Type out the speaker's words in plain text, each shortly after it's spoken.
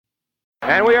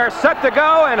And we are set to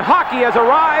go, and hockey has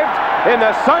arrived in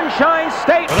the Sunshine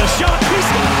State. The shot, he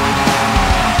scores!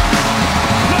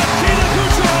 Nikita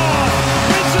Kucherov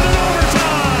wins it in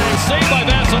overtime. Saved by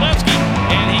Vasilevsky,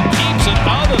 and he keeps it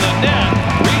out of the net.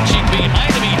 Reaching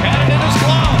behind him, he had it in his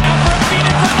glove. After a feed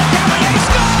in front of Cavalier,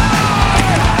 scores!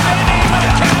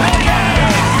 And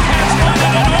Cavalier has won it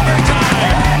in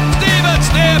overtime. Steven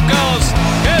Stamkos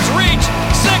has reached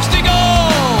 60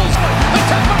 goals. The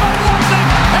Tampa Bay Lightning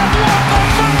have won the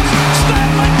first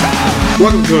Stanley Cup.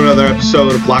 Welcome to another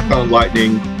episode of Locked On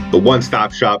Lightning, the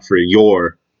one-stop shop for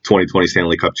your 2020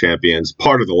 Stanley Cup champions,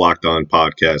 part of the Locked On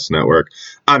Podcast Network.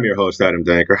 I'm your host, Adam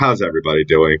Danker. How's everybody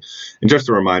doing? And just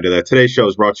a reminder that today's show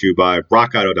is brought to you by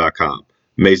RockAuto.com.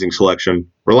 Amazing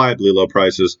selection, reliably low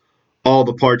prices, all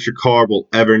the parts your car will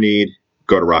ever need.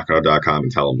 Go to RockAuto.com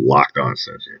and tell them Locked On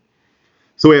sent you.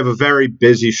 So we have a very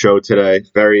busy show today,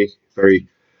 very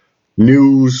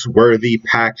newsworthy,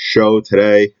 packed show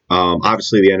today.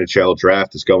 Obviously, the NHL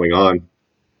draft is going on.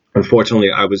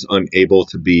 Unfortunately, I was unable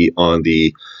to be on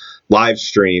the live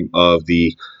stream of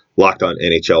the Locked On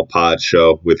NHL pod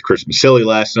show with Chris Masilli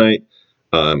last night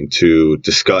to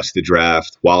discuss the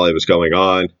draft while it was going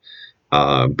on.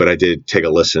 But I did take a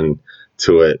listen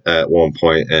to it at one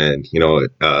point, and,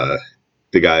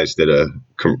 the guys did an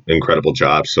incredible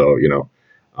job. So,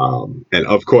 and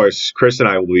of course, Chris and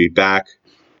I will be back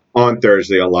on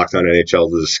Thursday on Locked On NHL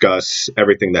to discuss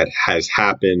everything that has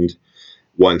happened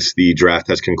once the draft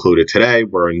has concluded today.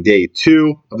 We're in day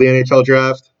 2 of the NHL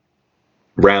draft.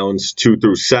 Rounds 2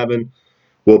 through 7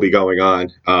 will be going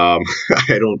on. I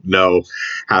don't know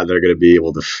how they're going to be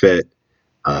able to fit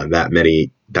that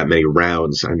many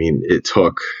rounds. I mean, it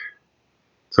took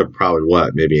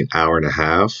probably maybe an hour and a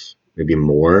half, maybe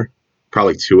more.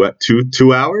 Probably two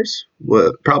hours.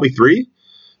 Probably 3.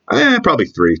 Probably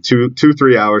 3.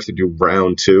 3 hours to do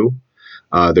round 2.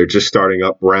 They're just starting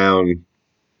up round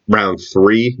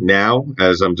 3 now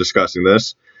as I'm discussing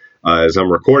this, as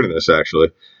I'm recording this,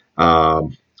 actually. So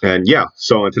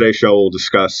on today's show, we'll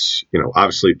discuss,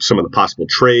 obviously some of the possible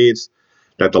trades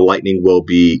that the Lightning will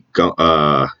be,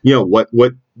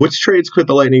 which trades could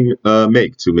the Lightning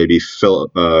make to maybe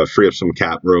free up some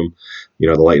cap room.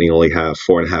 The Lightning only have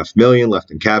 $4.5 million left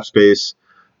in cap space.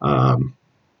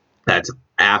 That's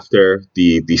after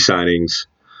the signings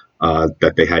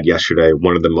that they had yesterday.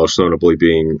 One of them most notably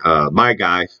being my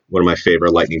guy, one of my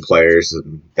favorite Lightning players.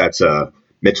 That's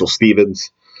Mitchell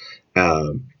Stephens.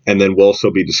 And then we'll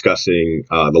also be discussing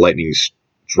the Lightning's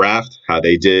draft, how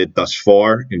they did thus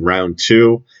far in round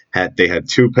 2. They had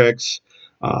 2 picks.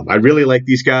 I really like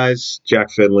these guys, Jack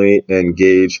Finley and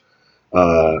Gage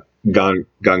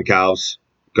Goncalves.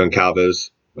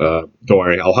 Don't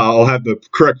worry, I'll have the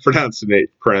correct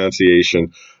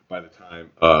pronunciation by the time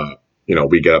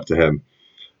we get up to him.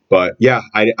 But yeah,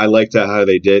 I liked how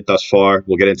they did thus far.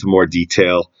 We'll get into more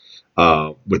detail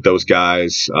with those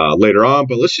guys later on.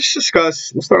 But let's start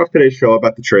off today's show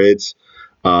about the trades.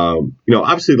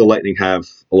 Obviously the Lightning have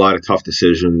a lot of tough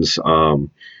decisions.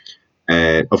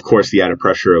 And of course the added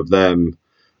pressure of them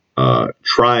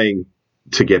trying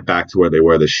to get back to where they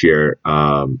were this year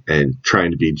and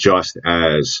trying to be just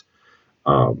as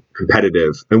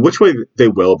competitive, and which way they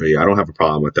will be. I don't have a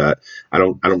problem with that. I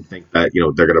don't think that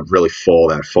they're going to really fall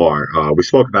that far. We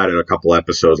spoke about it a couple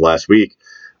episodes last week.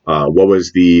 What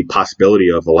was the possibility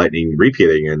of the Lightning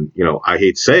repeating? And I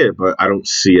hate to say it, but I don't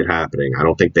see it happening. I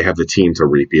don't think they have the team to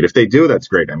repeat. If they do, that's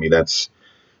great. I mean, it's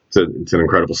an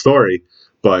incredible story,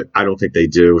 but I don't think they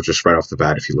do. Just right off the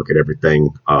bat, if you look at everything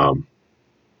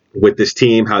with this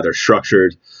team, how they're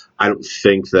structured, I don't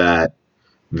think that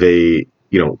they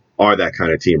are that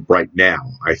kind of team right now.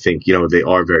 I think, they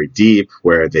are very deep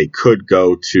where they could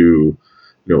go to,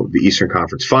 the Eastern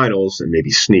Conference Finals and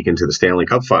maybe sneak into the Stanley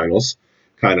Cup Finals,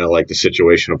 kind of like the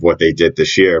situation of what they did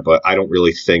this year. But I don't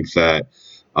really think that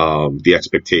the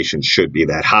expectations should be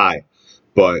that high.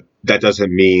 But that doesn't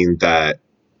mean that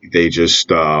they just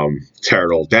tear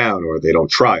it all down or they don't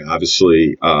try.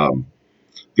 Obviously,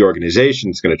 the organization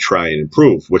is going to try and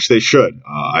improve, which they should.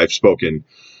 I've spoken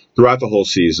throughout the whole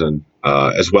season,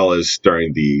 as well as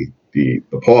during the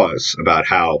pause, about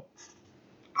how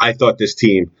I thought this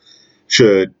team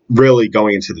should really,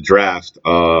 going into the draft,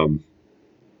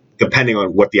 depending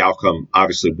on what the outcome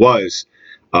obviously was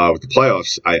with the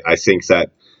playoffs, I think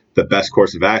that the best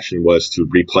course of action was to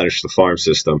replenish the farm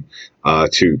system,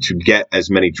 to get as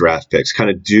many draft picks, kind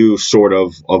of do sort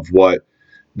of what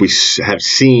we have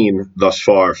seen thus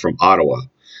far from Ottawa.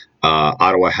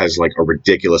 Ottawa has like a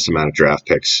ridiculous amount of draft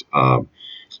picks.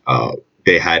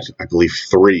 They had, I believe,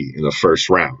 3 in the first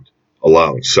round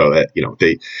alone. So that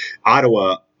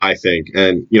Ottawa I think.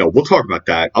 And, we'll talk about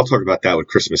that. I'll talk about that with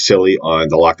Chris Masilli on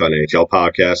the Locked On NHL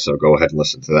podcast. So go ahead and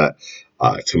listen to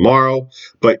that tomorrow.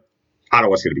 But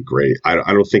Ottawa's going to be great. I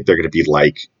don't think they're going to be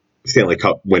like Stanley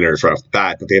Cup winners right off the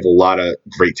bat, but they have a lot of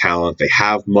great talent. They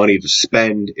have money to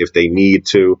spend if they need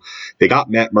to. They got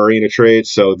Matt Murray in a trade,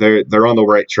 so they're on the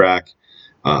right track.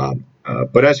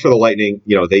 But as for the Lightning,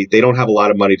 they don't have a lot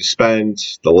of money to spend.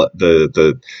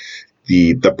 The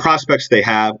prospects they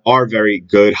have are very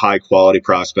good, high quality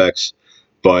prospects,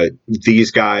 but these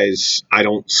guys, I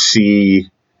don't see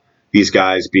these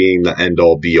guys being the end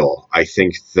all be all. I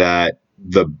think that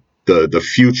the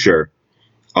future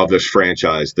of this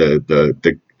franchise,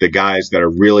 the guys that are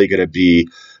really going to be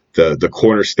the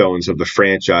cornerstones of the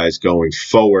franchise going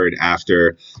forward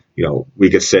after, we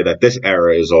could say that this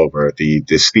era is over. The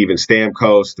Steven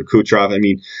Stamkos, the Kucherov,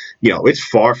 it's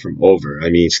far from over.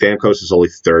 Stamkos is only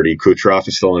 30. Kucherov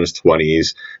is still in his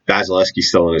 20s. Vasilevsky's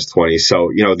still in his 20s.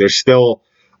 So, there's still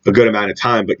a good amount of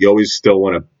time, but you always still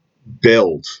want to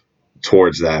build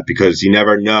towards that because you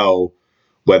never know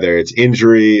whether it's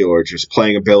injury or just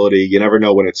playing ability. You never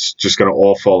know when it's just going to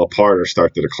all fall apart or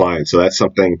start to decline. So that's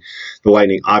something the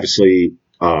Lightning obviously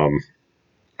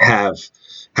have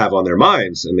on their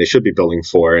minds, and they should be building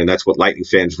for. And that's what Lightning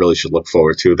fans really should look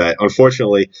forward to. That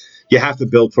unfortunately, you have to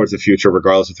build towards the future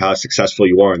regardless of how successful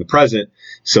you are in the present.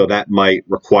 So that might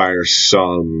require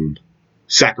some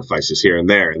sacrifices here and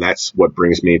there. And that's what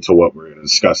brings me to what we're going to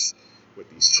discuss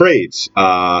with these trades.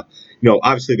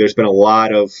 Obviously there's been a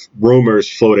lot of rumors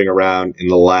floating around in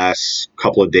the last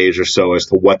couple of days or so as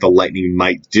to what the Lightning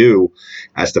might do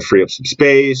as to free up some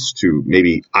space to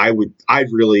maybe I'd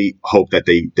really hope that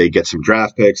they get some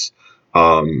draft picks.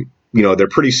 They're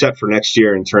pretty set for next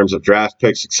year in terms of draft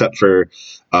picks, except for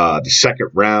the second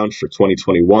round for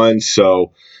 2021.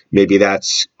 So maybe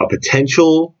that's a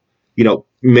potential,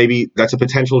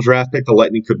 draft pick the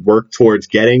Lightning could work towards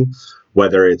getting,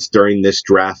 whether it's during this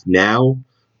draft now,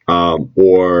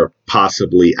 or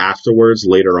possibly afterwards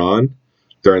later on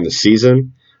during the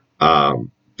season. But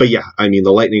yeah, the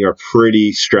Lightning are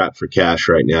pretty strapped for cash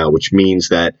right now, which means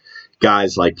that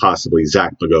guys like possibly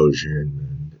Zach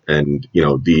Bogosian and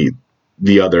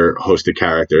the other host of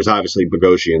characters, obviously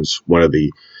Bogosian's one of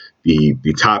the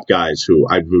top guys who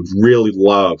I would really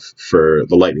love for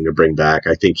the Lightning to bring back.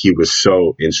 I think he was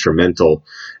so instrumental,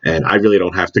 and I really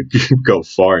don't have to go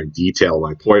far in detail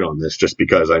my point on this, just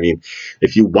because,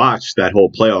 if you watch that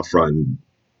whole playoff run,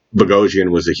 Bogosian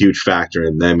was a huge factor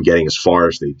in them getting as far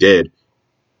as they did.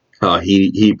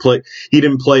 He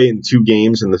didn't play in 2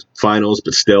 games in the finals,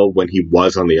 but still, when he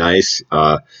was on the ice,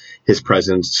 his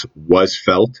presence was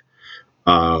felt.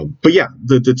 But yeah,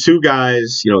 the 2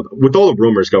 guys, with all the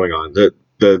rumors going on,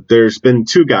 there's been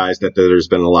 2 guys that there's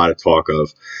been a lot of talk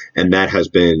of, and that has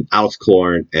been Alex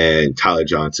Killorn and Tyler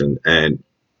Johnson, and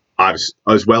as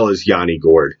well as Yanni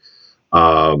Gourde.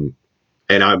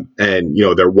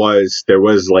 There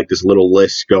was like this little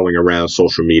list going around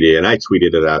social media, and I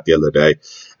tweeted it out the other day,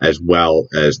 as well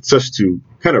as just to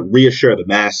kind of reassure the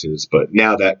masses. But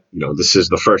now that this is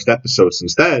the first episode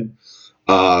since then,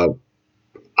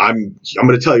 I'm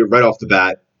going to tell you right off the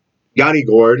bat, Yanni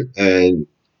Gourde, and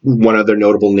one other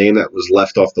notable name that was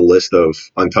left off the list of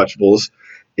untouchables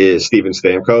is Steven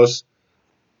Stamkos.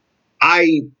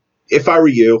 If I were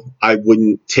you, I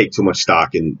wouldn't take too much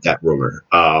stock in that rumor.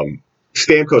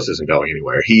 Stamkos isn't going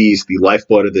anywhere. He's the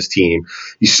lifeblood of this team.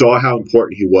 You saw how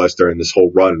important he was during this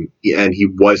whole run, and he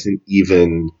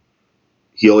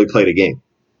only played a game.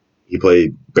 He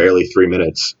played barely 3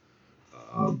 minutes.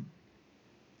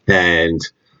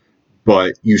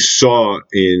 But you saw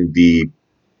in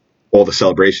all the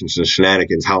celebrations and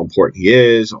shenanigans how important he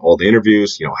is, all the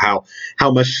interviews,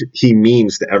 how much he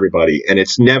means to everybody. And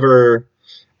it's never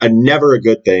a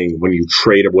good thing when you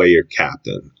trade away your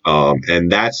captain.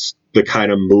 And that's the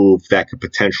kind of move that could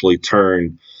potentially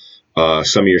turn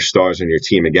some of your stars on your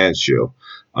team against you,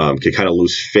 could kind of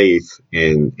lose faith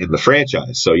in the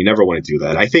franchise. So you never want to do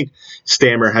that. I think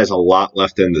Stammer has a lot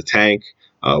left in the tank.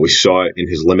 We saw it in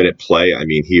his limited play.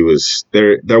 He was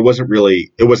there. It wasn't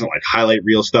like highlight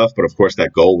reel stuff, but of course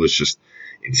that goal was just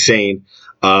insane.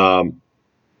 But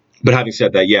having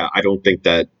said that, yeah, I don't think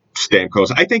that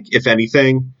Stamkos, I think if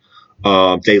anything,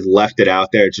 they left it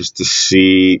out there just to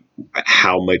see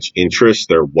how much interest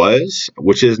there was,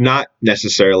 which is not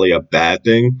necessarily a bad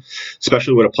thing,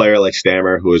 especially with a player like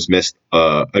Stammer who has missed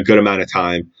a good amount of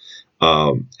time.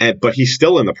 But he's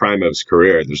still in the prime of his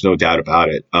career. There's no doubt about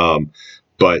it.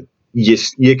 But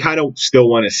you kind of still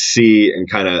want to see and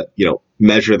kind of,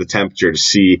 measure the temperature to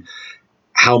see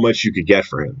how much you could get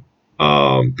for him.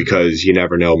 because you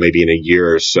never know, maybe in a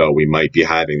year or so we might be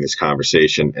having this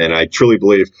conversation. And I truly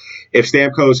believe if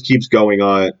Stamkos keeps going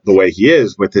on the way he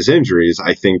is with his injuries,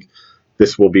 I think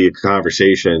this will be a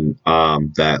conversation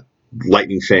that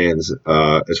Lightning fans,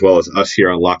 as well as us here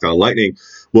on Locked On Lightning,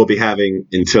 will be having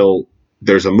until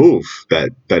there's a move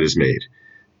that is made.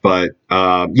 But,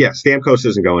 Stamkos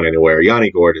isn't going anywhere.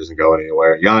 Yanni Gourde isn't going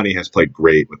anywhere. Yanni has played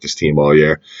great with this team all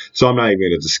year. So I'm not even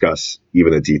going to discuss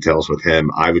even the details with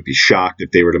him. I would be shocked if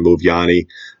they were to move Yanni,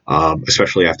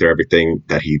 especially after everything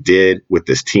that he did with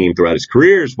this team throughout his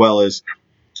career, as well as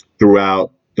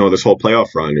throughout this whole playoff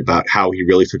run, about how he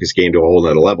really took his game to a whole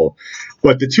nother level.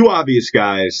 But the two obvious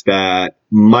guys that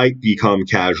might become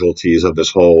casualties of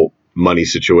this whole money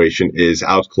situation is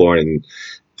Alex Killorn and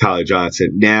Tyler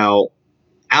Johnson. Now,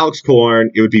 Alex Killorn,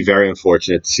 it would be very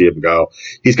unfortunate to see him go.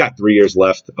 He's got 3 years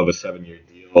left of a 7-year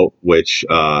deal, which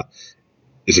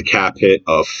is a cap hit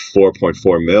of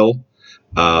 $4.4 million.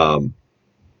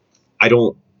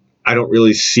 I don't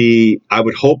really see. I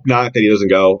would hope not that he doesn't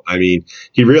go. I mean,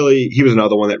 he was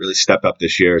another one that really stepped up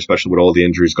this year, especially with all the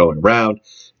injuries going around.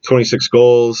 26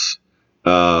 goals,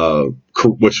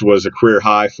 which was a career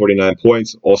high. 49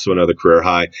 points, also another career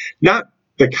high. Not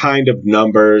the kind of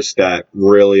numbers that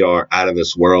really are out of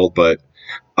this world, but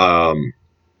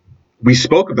we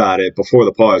spoke about it before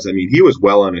the pause. I mean, he was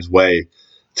well on his way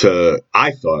to,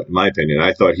 I thought, in my opinion,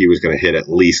 he was going to hit at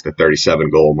least the 37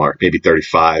 goal mark, maybe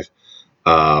 35.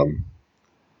 And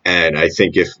I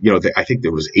think I think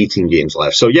there was 18 games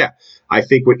left. So yeah, I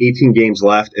think with 18 games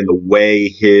left and the way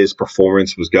his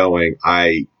performance was going,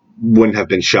 I wouldn't have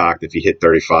been shocked if he hit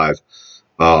 35.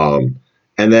 And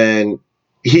then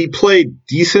he played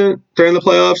decent during the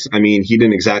playoffs. I mean, he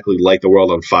didn't exactly light the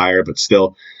world on fire, but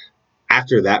still,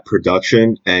 after that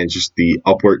production and just the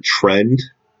upward trend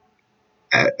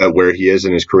at where he is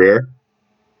in his career,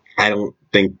 I don't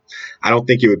think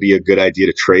it would be a good idea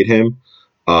to trade him.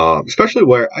 Especially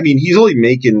where, I mean, he's only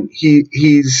making,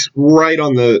 he's right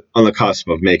on the cusp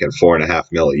of making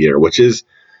 $4.5 million a year, which is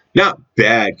not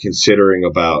bad considering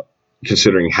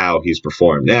how he's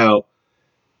performed. Now,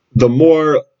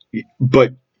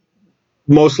 but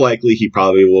most likely he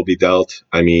probably will be dealt.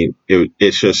 I mean,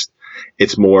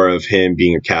 it's more of him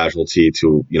being a casualty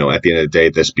to, at the end of the day,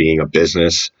 this being a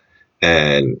business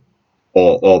and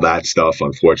all that stuff,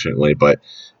 unfortunately. But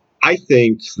I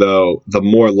think, though, the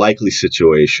more likely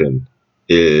situation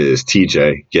is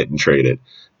TJ getting traded.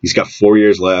 He's got 4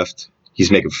 years left.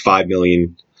 He's making $5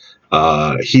 million.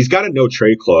 He's got a no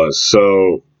trade clause,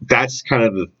 so that's kind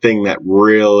of the thing that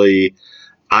really,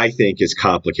 I think, is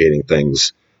complicating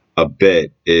things a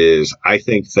bit. Is I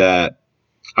think that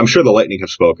I'm sure the Lightning have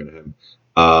spoken to him.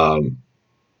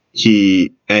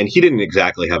 He didn't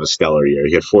exactly have a stellar year.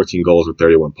 He had 14 goals with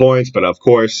 31 points, but of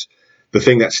course, the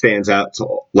thing that stands out to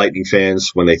Lightning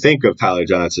fans when they think of Tyler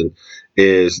Johnson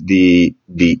is the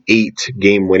 8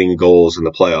 game-winning goals in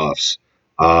the playoffs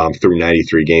through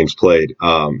 93 games played.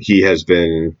 He has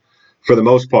been, for the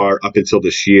most part, up until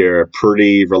this year,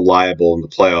 pretty reliable in the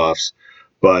playoffs.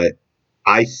 But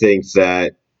I think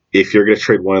that if you're going to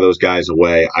trade one of those guys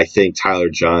away, I think Tyler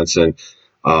Johnson,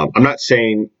 I'm not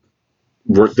saying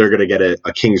they're going to get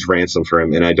a king's ransom for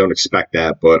him, and I don't expect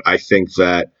that, but I think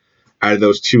that out of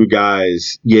those two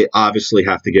guys, you obviously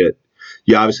have to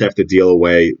deal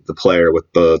away the player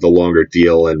with the longer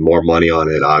deal and more money on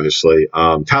it, obviously.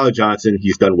 Tyler Johnson,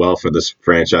 he's done well for this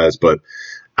franchise, but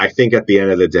I think at the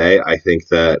end of the day, I think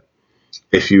that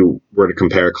if you were to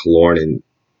compare Killorn and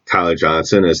Tyler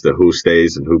Johnson as to who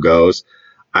stays and who goes,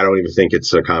 I don't even think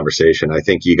it's a conversation. I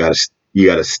think you got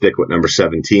to stick with number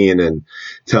 17 and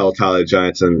tell Tyler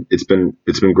Johnson, it's been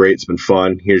great, it's been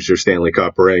fun. Here's your Stanley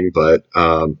Cup ring, but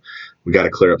we got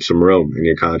to clear up some room, and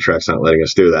your contract's not letting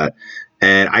us do that.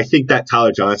 And I think that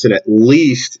Tyler Johnson, at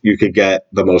least you could get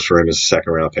the most for him as a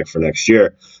second-round pick for next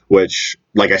year, which,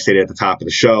 like I stated at the top of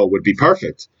the show, would be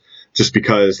perfect, just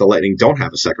because the Lightning don't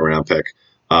have a second-round pick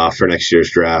for next year's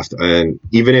draft. And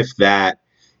even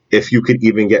if you could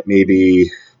even get maybe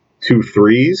 2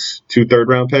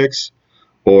 third-round picks,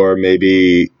 or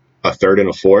maybe a third and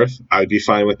a fourth, I'd be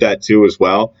fine with that too as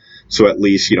well. So at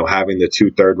least, having the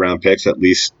 2 third-round picks, at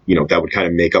least, that would kind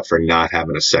of make up for not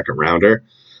having a second-rounder.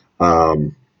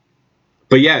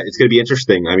 But yeah, it's going to be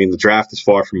interesting. I mean, the draft is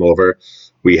far from over.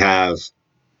 We have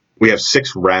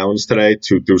 6 rounds today,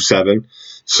 2 through 7.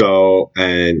 So,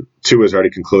 and 2 is already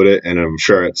concluded, and I'm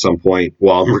sure at some point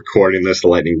while I'm recording this, the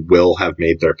Lightning will have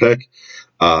made their pick.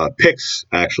 Picks,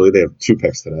 actually, they have 2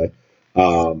 picks today.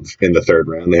 In the 3rd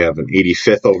round, they have an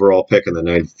 85th overall pick and the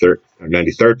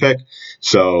 93rd pick.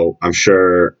 So I'm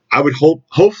sure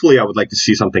hopefully I would like to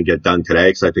see something get done today,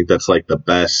 because I think that's like the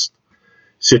best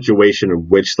situation in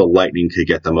which the Lightning could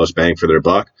get the most bang for their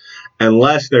buck,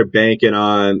 unless they're banking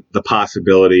on the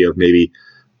possibility of maybe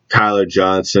Tyler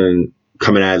Johnson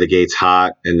coming out of the gates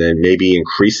hot and then maybe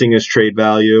increasing his trade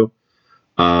value.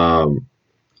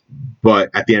 But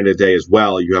at the end of the day as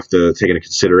well, you have to take into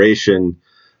consideration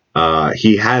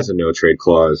he has a no trade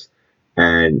clause,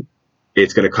 and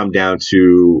it's going to come down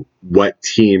to what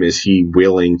team is he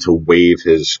willing to waive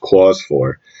his clause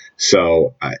for.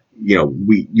 So,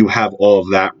 you have all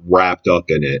of that wrapped up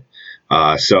in it.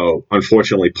 So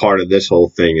unfortunately, part of this whole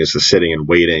thing is the sitting and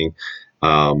waiting.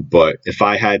 But if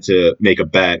I had to make a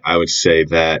bet, I would say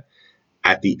that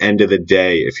at the end of the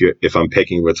day, if I'm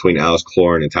picking between Alex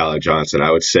Killorn and Tyler Johnson,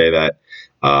 I would say that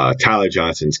Tyler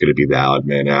Johnson's going to be the odd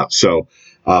man out. So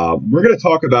we're going to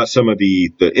talk about some of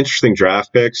the interesting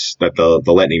draft picks that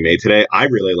the Lightning made today. I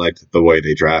really liked the way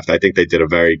they draft. I think they did a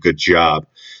very good job.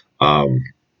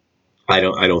 I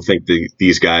don't think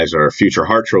these guys are future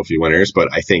Hart Trophy winners, but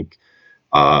I think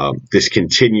this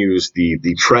continues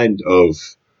the trend of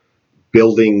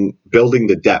building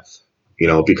the depth.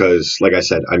 Because like I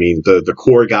said, I mean, the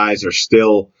core guys are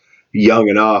still young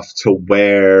enough to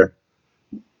where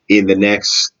in the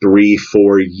next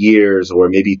 3-4 years, or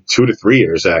maybe 2 to 3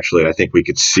 years, actually, I think we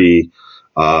could see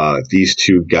these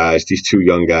two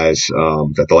young guys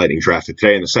that the Lightning drafted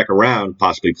today in the second round,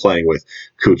 possibly playing with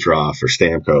Kucherov or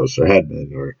Stamkos or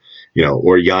Hedman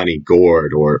or Yanni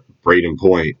Gourde or Braden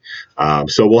Point.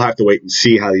 So we'll have to wait and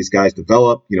see how these guys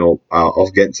develop.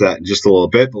 I'll get into that in just a little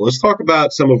bit, but let's talk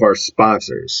about some of our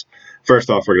sponsors. First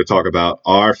off, we're going to talk about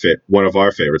one of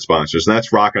our favorite sponsors, and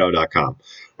that's RockAuto.com.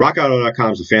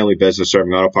 RockAuto.com is a family business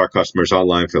serving auto part customers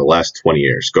online for the last 20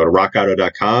 years. Go to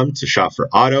RockAuto.com to shop for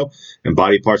auto and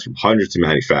body parts from hundreds of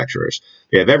manufacturers.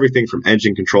 They have everything from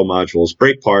engine control modules,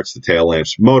 brake parts, to tail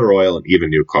lamps, motor oil, and even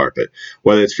new carpet.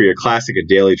 Whether it's for your classic or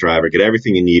daily driver, get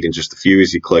everything you need in just a few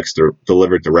easy clicks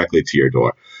delivered directly to your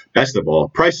door. Best of all,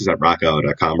 prices at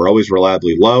RockAuto.com are always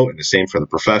reliably low, and the same for the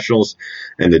professionals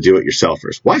and the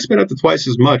do-it-yourselfers. Why spend up to twice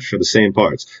as much for the same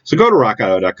parts? So go to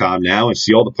RockAuto.com now and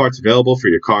see all the parts available for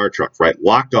your car or truck, right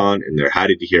locked on in their How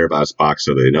Did You Hear About Us box,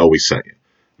 so they know we sent you.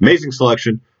 Amazing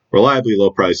selection, reliably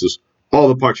low prices, all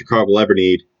the parts your car will ever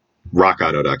need,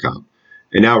 RockAuto.com.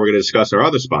 And now we're going to discuss our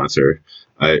other sponsor,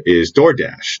 is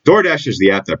DoorDash. DoorDash is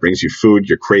the app that brings you food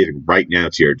you're craving right now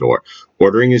to your door.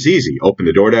 Ordering is easy. Open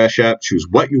the DoorDash app, choose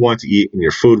what you want to eat, and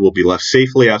your food will be left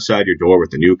safely outside your door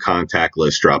with the new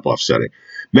contactless drop-off setting.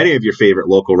 Many of your favorite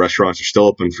local restaurants are still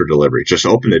open for delivery. Just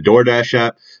open the DoorDash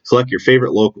app, select your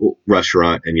favorite local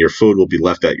restaurant, and your food will be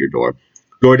left at your door.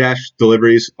 DoorDash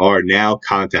deliveries are now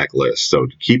contactless, so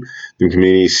to keep the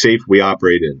community safe we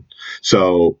operate in.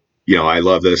 So, I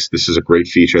love this. This is a great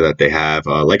feature that they have.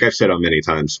 Like I've said on many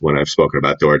times when I've spoken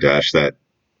about DoorDash, that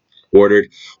ordered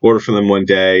from them one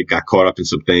day, got caught up in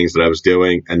some things that I was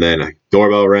doing, and then a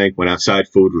doorbell rang, went outside,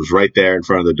 food was right there in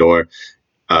front of the door,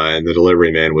 and the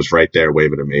delivery man was right there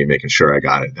waving at me, making sure I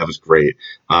got it. That was great.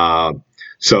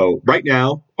 So right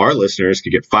now, our listeners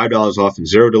can get $5 off and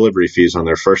zero delivery fees on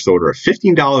their first order of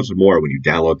 $15 or more when you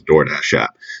download the DoorDash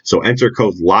app. So enter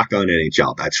code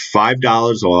LOCKEDONNHL. That's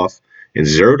 $5 off and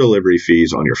zero delivery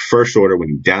fees on your first order when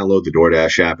you download the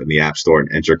DoorDash app in the App Store and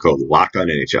enter code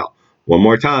LOCKEDONNHL. One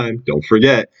more time, don't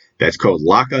forget, that's code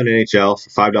LOCKEDONNHL for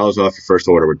 $5 off your first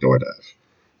order with DoorDash.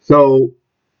 So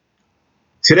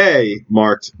today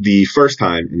marked the first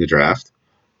time in the draft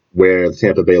where the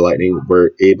Tampa Bay Lightning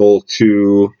were able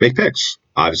to make picks.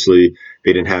 Obviously,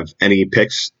 they didn't have any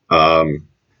picks.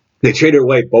 They traded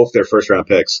away both their first-round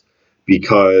picks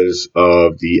because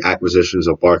of the acquisitions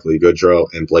of Barclay Goodrow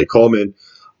and Blake Coleman.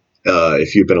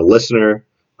 If you've been a listener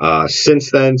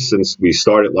since we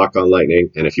started Locked On Lightning,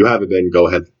 and if you haven't been, go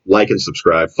ahead, like and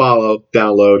subscribe, follow,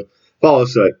 download, follow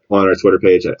us on our Twitter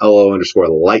page at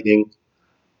LO_Lightning,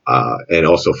 and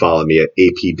also follow me at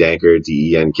AP Danker,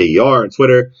 DENKER on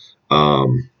Twitter.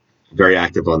 Very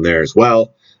active on there as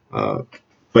well.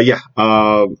 But yeah,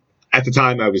 at the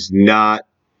time I was not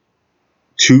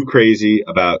too crazy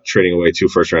about trading away 2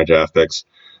 first-round draft picks.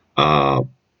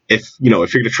 If you're going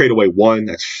to trade away one,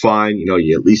 that's fine.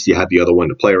 You at least you have the other one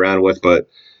to play around with. But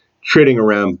trading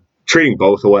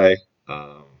both away,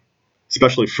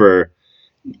 especially for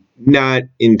not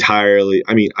entirely.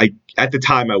 I mean, at the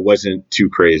time I wasn't too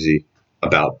crazy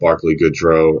about Barclay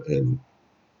Goodrow and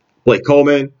Blake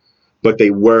Coleman, but they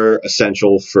were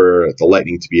essential for the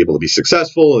Lightning to be able to be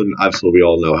successful, and obviously we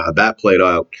all know how that played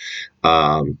out.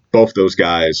 Both those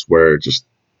guys were just,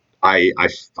 I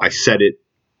said it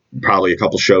probably a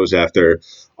couple shows after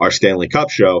our Stanley Cup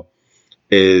show,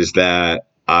 is that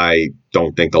I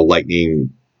don't think the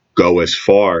Lightning go as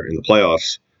far in the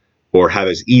playoffs or have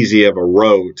as easy of a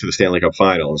road to the Stanley Cup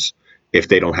Finals if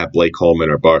they don't have Blake Coleman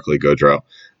or Barclay Goodrow.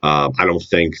 I don't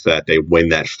think that they win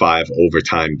that 5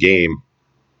 overtime game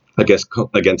against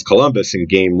Columbus in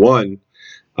Game 1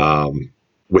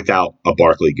 without a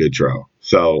Barclay Goodrow.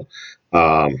 So,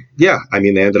 yeah, I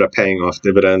mean, they ended up paying off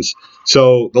dividends.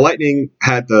 So the Lightning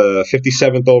had the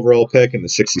 57th overall pick and the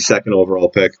 62nd overall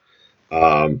pick,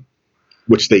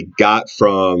 which they got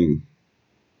from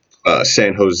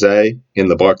San Jose in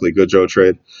the Barclay Goodrow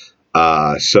trade.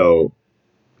 So,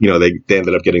 they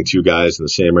ended up getting 2 guys in the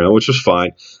same round, which was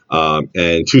fine,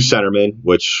 and 2 centermen,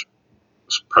 which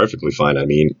was perfectly fine. I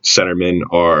mean,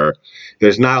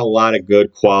 there's not a lot of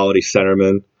good quality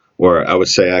centermen, or I would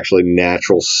say actually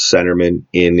natural centermen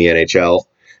in the NHL.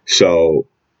 So,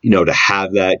 to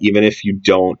have that, even if you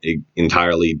don't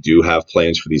entirely do have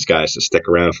plans for these guys to stick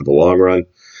around for the long run,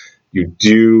 you're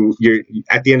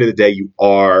at the end of the day,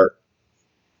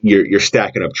 you're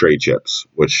stacking up trade chips,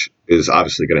 which is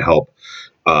obviously going to help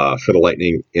for the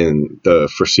Lightning in the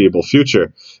foreseeable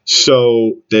future.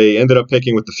 So they ended up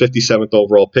picking with the 57th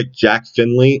overall pick, Jack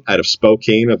Finley out of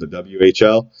Spokane of the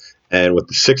WHL. And with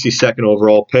the 62nd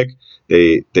overall pick,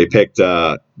 they picked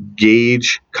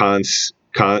Gage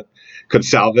Gonsalves.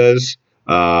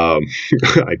 I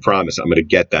promise I'm going to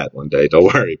get that one day.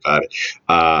 Don't worry about it.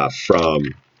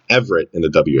 From Everett in the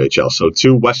WHL. So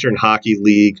 2 Western Hockey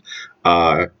League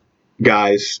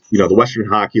guys, the Western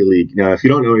Hockey League. Now, if you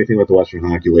don't know anything about the Western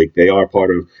Hockey League, they are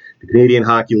part of the Canadian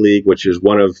Hockey League, which is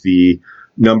one of the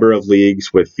number of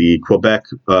leagues with the Quebec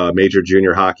Major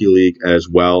Junior Hockey League, as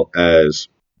well as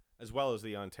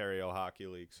the Ontario Hockey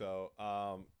League. So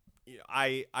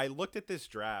I looked at this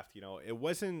draft. It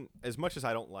wasn't, as much as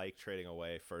I don't like trading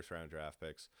away first-round draft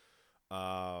picks,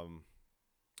 I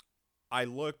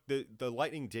looked, the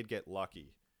Lightning did get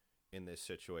lucky in this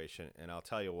situation, and I'll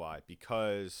tell you why.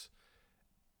 Because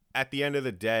at the end of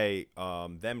the day,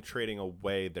 them trading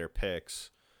away their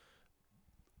picks,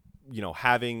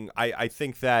 I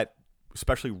think that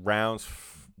especially rounds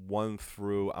 1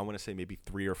 through, I want to say maybe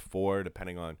 3 or 4,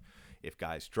 depending on if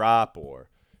guys drop or,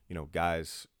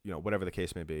 guys, whatever the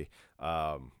case may be,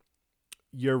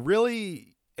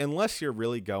 unless you're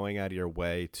really going out of your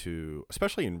way to,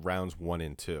 especially in rounds 1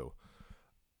 and 2,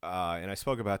 and I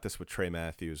spoke about this with Trey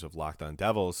Matthews of Locked On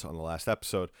Devils on the last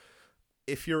episode.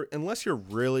 Unless you're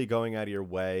really going out of your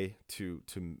way to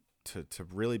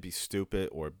really be stupid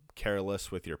or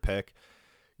careless with your pick,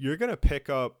 you're going to pick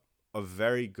up a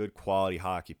very good quality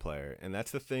hockey player. And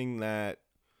that's the thing that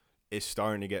is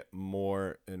starting to get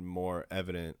more and more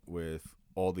evident with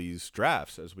all these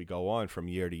drafts as we go on from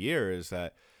year to year, is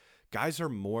that guys are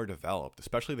more developed,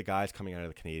 especially the guys coming out of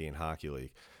the Canadian Hockey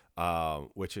League,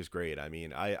 which is great. I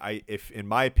mean, if in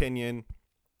my opinion,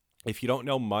 if you don't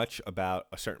know much about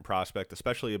a certain prospect,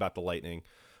 especially about the Lightning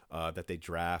that they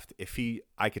draft,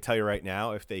 I could tell you right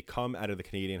now, if they come out of the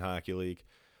Canadian Hockey League,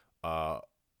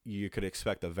 you could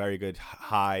expect a very good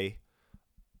high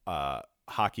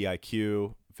hockey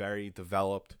IQ, very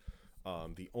developed.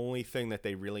 The only thing that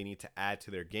they really need to add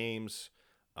to their games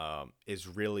is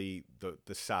really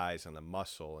the size and the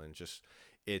muscle, and just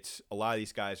it's a lot of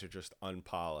these guys are just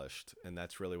unpolished, and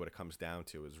that's really what it comes down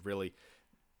to, is really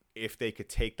if they could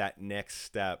take that next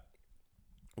step,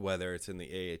 whether it's in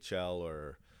the AHL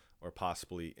or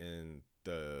possibly in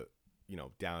the,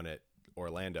 down at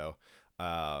Orlando.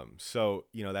 So,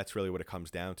 that's really what it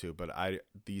comes down to. But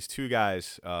these 2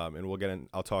 guys, and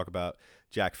I'll talk about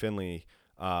Jack Finley.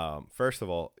 First of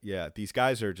all, yeah, these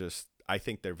guys are just, I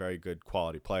think they're very good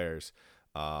quality players.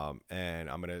 And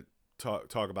I'm going to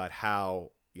talk about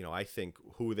how, I think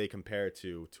who they compare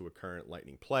to a current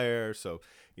Lightning player. So,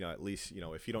 at least,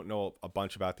 if you don't know a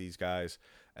bunch about these guys,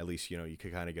 at least, you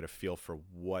could kind of get a feel for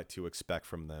what to expect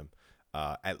from them,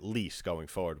 at least going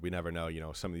forward. We never know,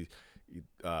 some of these,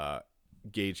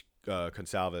 Gage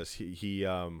Gonsalves,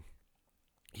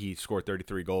 he scored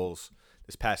 33 goals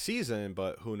this past season,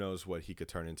 but who knows what he could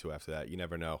turn into after that. You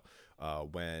never know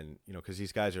when, because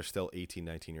these guys are still 18,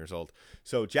 19 years old.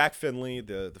 So Jack Finley,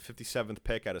 the 57th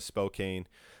pick out of Spokane,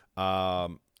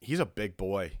 he's a big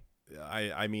boy.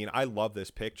 I mean, I love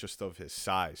this pick just of his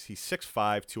size. He's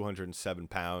 6'5", 207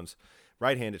 pounds,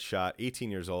 right-handed shot, 18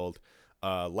 years old.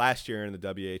 Last year in the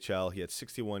WHL, he had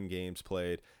 61 games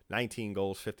played, 19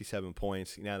 goals, 57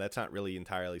 points. Now, that's not really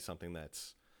entirely something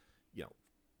that's,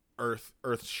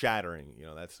 earth-shattering.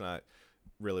 That's not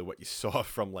really what you saw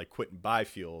from, like, Quentin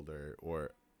Byfield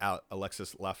or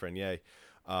Alexis Lafreniere.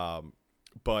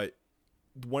 But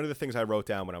one of the things I wrote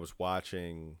down when I was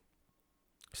watching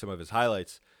some of his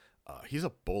highlights, he's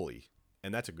a bully,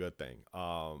 and that's a good thing.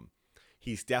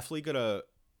 He's definitely going to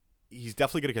he's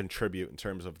definitely going to contribute in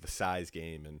terms of the size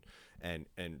game and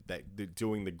that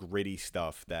doing the gritty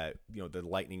stuff that the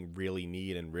Lightning really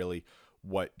need and really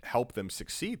what helped them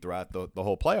succeed throughout the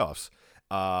whole playoffs.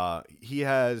 He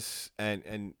has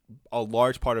and a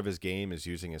large part of his game is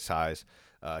using his size.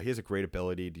 He has a great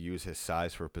ability to use his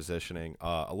size for positioning.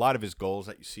 A lot of his goals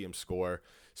that you see him score,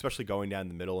 especially going down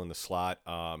the middle in the slot,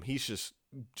 he's just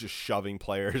shoving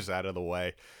players out of the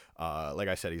way. Like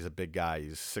I said, he's a big guy.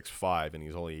 He's 6'5", and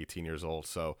he's only 18 years old.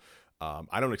 So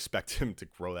I don't expect him to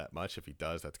grow that much. If he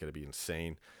does, that's going to be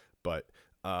insane. But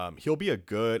he'll be a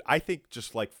good – I think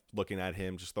just like looking at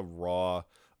him, just the raw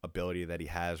ability that he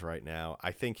has right now,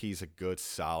 I think he's a good,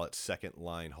 solid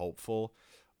second-line hopeful.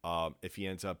 If he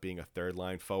ends up being a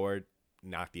third-line forward,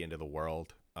 not the end of the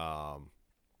world.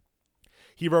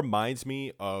 He reminds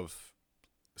me of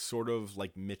sort of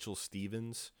like Mitchell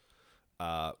Stevens.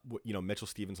 Mitchell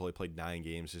Stevens only played 9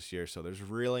 games this year, so there's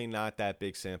really not that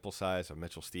big sample size of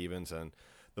Mitchell Stevens, and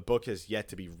the book has yet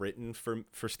to be written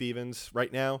for Stevens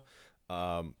right now.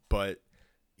 But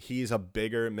he's a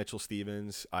bigger Mitchell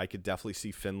Stevens. I could definitely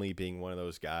see Finley being one of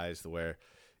those guys where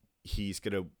he's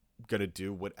gonna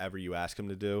do whatever you ask him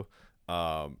to do,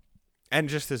 and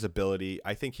just his ability.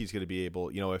 I think he's gonna be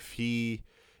able. If he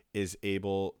is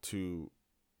able to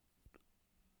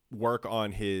work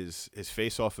on his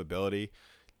face-off ability,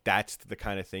 that's the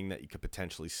kind of thing that you could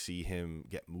potentially see him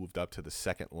get moved up to the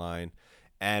second line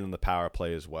and on the power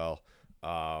play as well.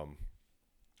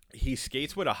 He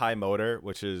skates with a high motor,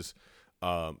 which is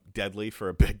deadly for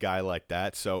a big guy like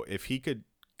that. So if he could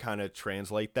kind of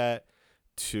translate that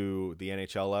to the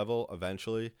NHL level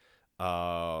eventually,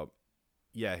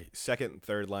 second and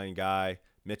third line guy,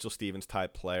 Mitchell Stevens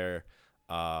type player.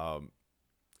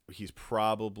 He's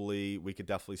probably, we could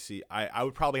definitely see, I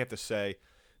would probably have to say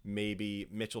maybe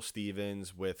Mitchell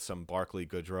Stevens with some Barclay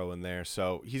Goodrow in there.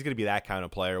 So he's going to be that kind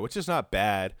of player, which is not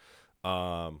bad.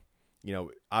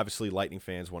 Obviously Lightning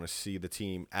fans want to see the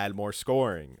team add more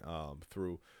scoring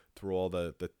through all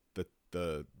the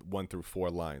 1 through 4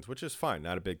 lines, which is fine,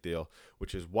 not a big deal,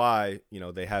 which is why,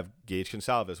 they have Gage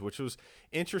Gonsalves, which was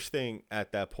interesting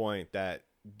at that point that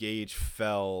Gage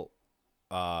fell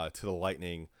to the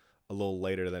Lightning a little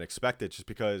later than expected, just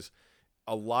because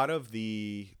a lot of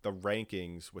the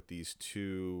rankings with these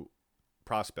two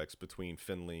prospects between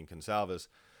Finley and Gonsalves,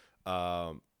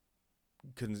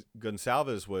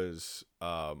 Gonsalves was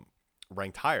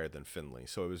ranked higher than Finley.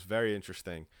 So it was very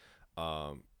interesting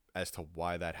as to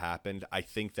why that happened. I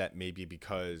think that maybe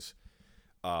because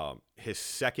his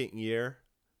second year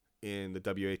in the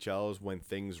WHL is when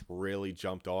things really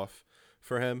jumped off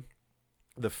for him.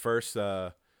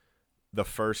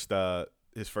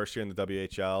 His first year in the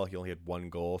WHL, he only had 1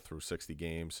 goal through 60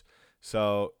 games.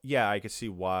 So, yeah, I could see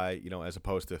why, as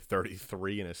opposed to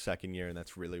 33 in his second year, and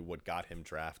that's really what got him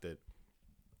drafted.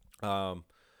 But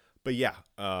yeah,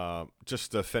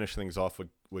 just to finish things off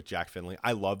with Jack Finley,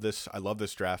 I love this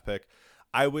draft pick.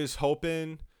 I was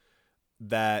hoping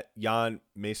that Jan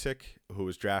Masick, who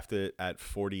was drafted at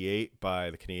 48 by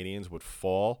the Canadiens, would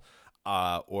fall,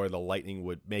 or the Lightning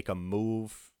would make a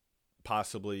move,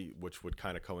 possibly, which would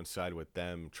kind of coincide with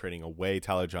them trading away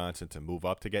Tyler Johnson to move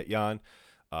up to get Jan.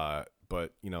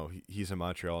 But he's in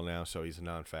Montreal now, so he's a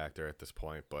non-factor at this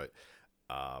point. But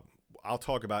I'll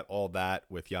talk about all that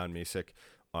with Jan Masick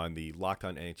on the Locked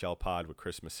On NHL pod with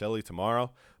Chris Maselli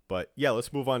tomorrow. But yeah,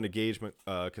 let's move on to Gage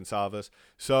Gonsalves.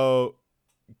 So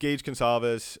Gage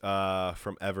Gonsalves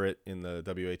from Everett in the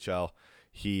WHL.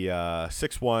 He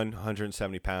 6'1",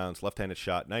 170 pounds, left-handed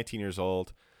shot, 19 years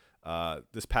old.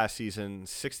 This past season,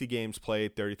 60 games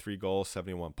played, 33 goals,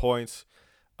 71 points.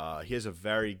 He has a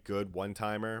very good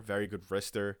one-timer, very good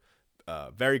wrister,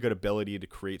 very good ability to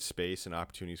create space and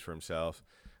opportunities for himself.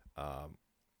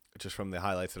 Just from the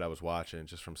highlights that I was watching,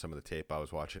 just from some of the tape I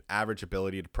was watching, average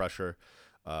ability to pressure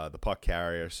the puck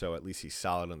carrier, so at least he's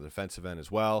solid on the defensive end as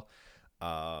well.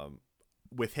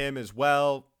 With him as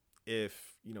well,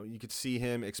 if you could see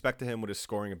him, expect him with his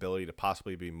scoring ability to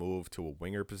possibly be moved to a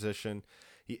winger position.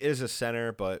 He is a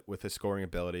center, but with his scoring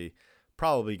ability,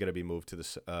 probably going to be moved to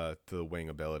the wing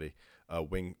ability,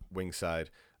 wing side.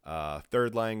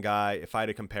 Third line guy, if I had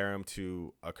to compare him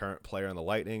to a current player on the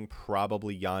Lightning,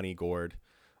 probably Yanni Gourde.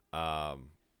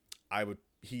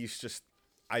 He's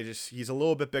a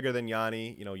little bit bigger than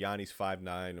Yanni. Yanni's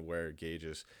 5'9", where Gage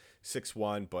is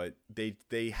 6'1", but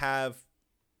they have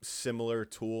similar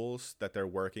tools that they're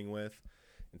working with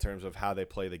in terms of how they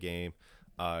play the game.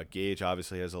 Gage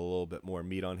obviously has a little bit more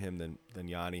meat on him than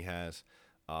Yanni has.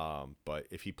 But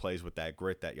if he plays with that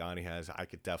grit that Yanni has, I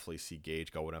could definitely see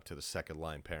Gage going up to the second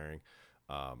line pairing.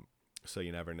 So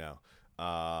you never know.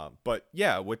 But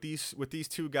yeah, with these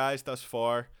two guys thus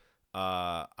far,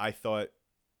 I thought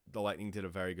the Lightning did a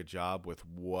very good job with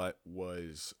what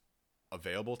was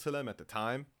available to them at the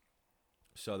time.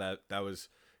 So that was,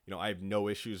 I have no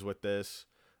issues with this.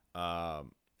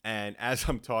 And as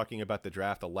I'm talking about the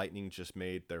draft, the Lightning just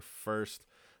made their first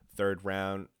third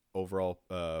round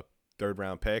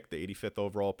pick, the 85th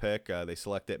overall pick. They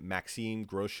selected Maxime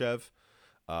Groshev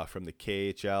from the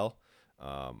KHL.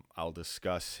 I'll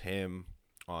discuss him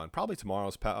on probably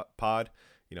tomorrow's pod.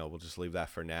 We'll just leave that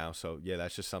for now. So, yeah,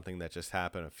 that's just something that just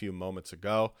happened a few moments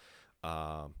ago.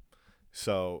 I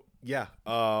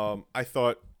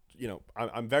thought,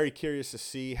 I'm very curious to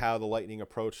see how the Lightning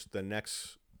approach the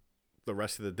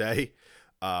rest of the day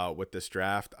with this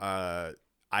draft. I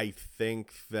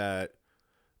think that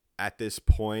at this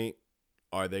point,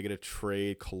 are they going to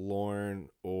trade Killorn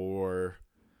or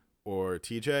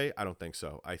TJ? I don't think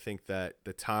so. I think that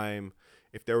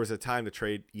if there was a time to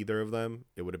trade either of them,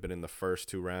 it would have been in the first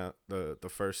two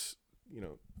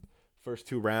first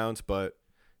two rounds, but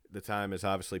the time has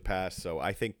obviously passed. So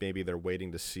I think maybe they're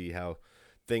waiting to see how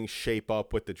things shape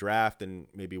up with the draft and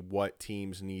maybe what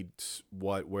teams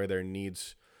where their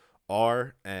needs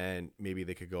are, and maybe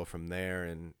they could go from there.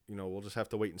 And we'll just have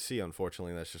to wait and see.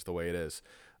 Unfortunately, that's just the way it is.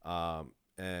 I'll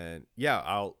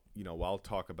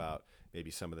talk about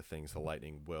maybe some of the things the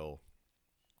Lightning will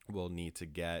need to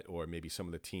get, or maybe some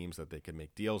of the teams that they can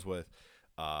make deals with,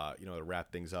 to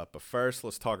wrap things up. But first,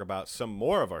 let's talk about some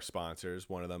more of our sponsors.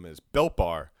 One of them is Built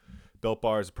Bar. Built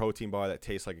Bar is a protein bar that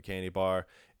tastes like a candy bar.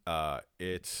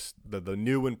 It's the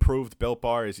new improved Built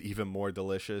Bar is even more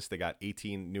delicious. They got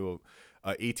 18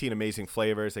 amazing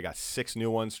flavors. They got 6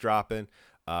 new ones dropping.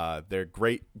 They're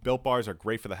great. Built Bars are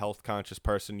great for the health conscious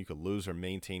person. You could lose or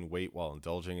maintain weight while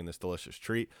indulging in this delicious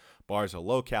treat. Bars are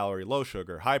low calorie, low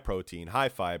sugar, high protein, high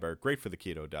fiber, great for the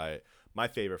keto diet. My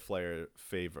favorite flavor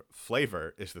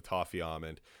is the toffee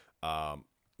almond.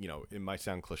 It might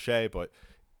sound cliche, but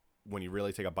when you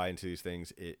really take a bite into these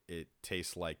things, it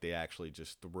tastes like they actually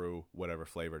just threw whatever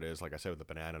flavor it is. Like I said, with the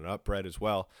banana nut bread as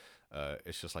well.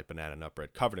 It's just like banana nut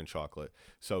bread covered in chocolate.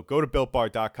 So go to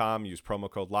BuiltBar.com, use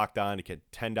promo code LOCKEDON to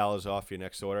get $10 off your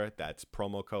next order. That's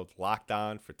promo code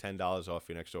LOCKEDON for $10 off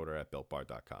your next order at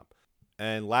BuiltBar.com.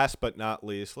 And last but not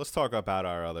least, let's talk about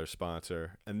our other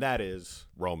sponsor, and that is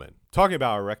Roman. Talking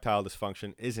about erectile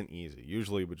dysfunction isn't easy.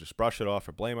 Usually we just brush it off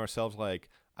or blame ourselves like,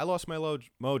 I lost my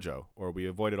mojo, or we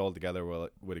avoid it altogether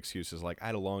with excuses like, I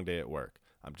had a long day at work.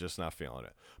 I'm just not feeling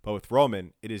it. But with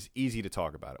Roman, it is easy to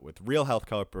talk about it. With real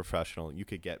healthcare professional, you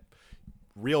could get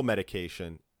real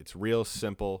medication. It's real,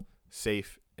 simple,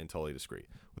 safe, and totally discreet.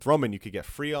 With Roman, you could get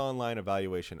free online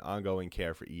evaluation, ongoing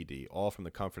care for ED, all from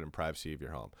the comfort and privacy of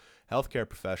your home. Healthcare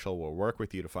professional will work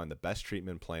with you to find the best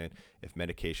treatment plan if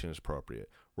medication is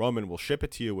appropriate. Roman will ship it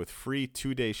to you with free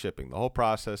 2-day shipping. The whole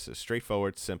process is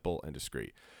straightforward, simple, and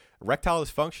discreet. Erectile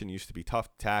dysfunction used to be tough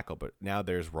to tackle, but now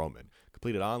there's Roman.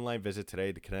 Complete an online visit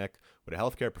today to connect with a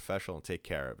healthcare professional and take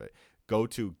care of it. Go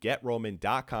to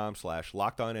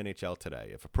GetRoman.com/LockedOnNHL today.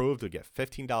 If approved, you'll get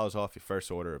 $15 off your first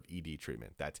order of ED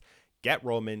treatment. That's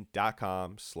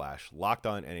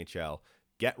GetRoman.com/LockedOnNHL.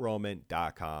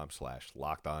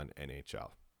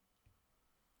 GetRoman.com/LockedOnNHL.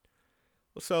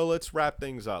 So let's wrap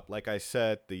things up. Like I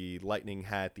said, the Lightning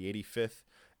had the 85th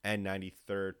and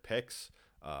 93rd picks.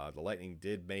 The Lightning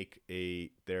did make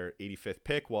their 85th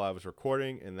pick while I was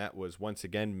recording, and that was once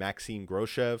again Maxime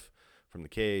Groshev from the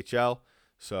KHL.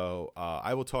 So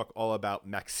I will talk all about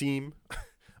Maxime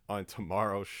on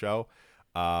tomorrow's show.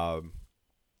 I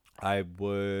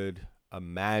would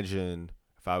imagine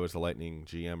if I was the Lightning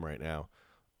GM right now,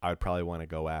 I'd probably want to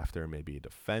go after maybe a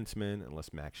defenseman,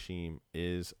 unless Maxime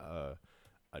is a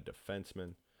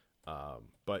defenseman.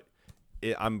 But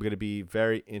I'm going to be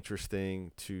very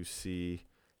interesting to see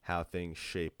how things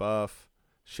shape up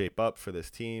for this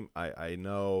team. I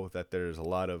know that there's a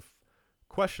lot of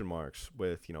question marks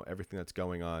with everything that's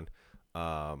going on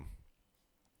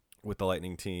with the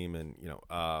Lightning team, and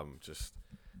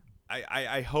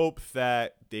I hope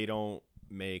that they don't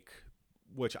make,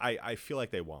 which I feel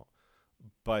like they won't,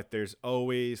 but there's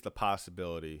always the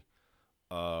possibility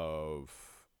of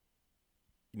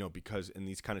because in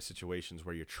these kind of situations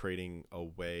where you're trading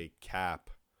away cap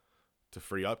to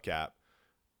free up cap,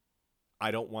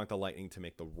 I don't want the Lightning to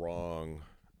make the wrong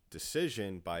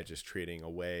decision by just trading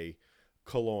away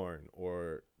Killorn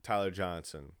or Tyler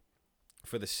Johnson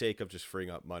for the sake of just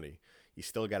freeing up money. You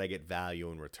still got to get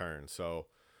value in return. So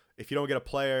if you don't get a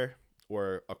player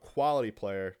or a quality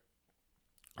player,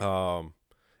 I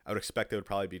would expect it would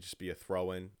probably be a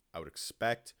throw-in. I would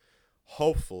expect,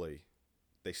 hopefully,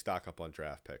 they stock up on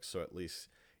draft picks. So at least,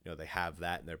 they have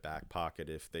that in their back pocket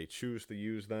if they choose to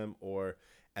use them or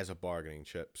as a bargaining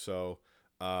chip. So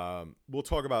We'll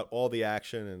talk about all the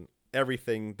action and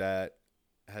everything that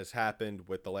has happened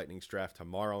with the Lightning's draft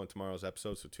tomorrow in tomorrow's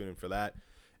episode, so tune in for that.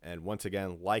 And once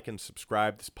again, like and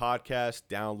subscribe this podcast,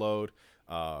 download.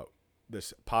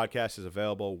 This podcast is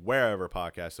available wherever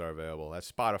podcasts are available.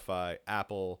 That's Spotify,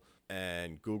 Apple,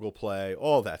 and Google Play,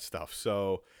 all that stuff.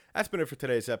 So that's been it for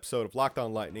today's episode of Locked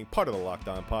On Lightning, part of the Locked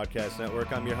On Podcast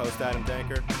Network. I'm your host, Adam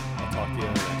Danker. I'll talk to you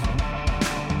in the next one.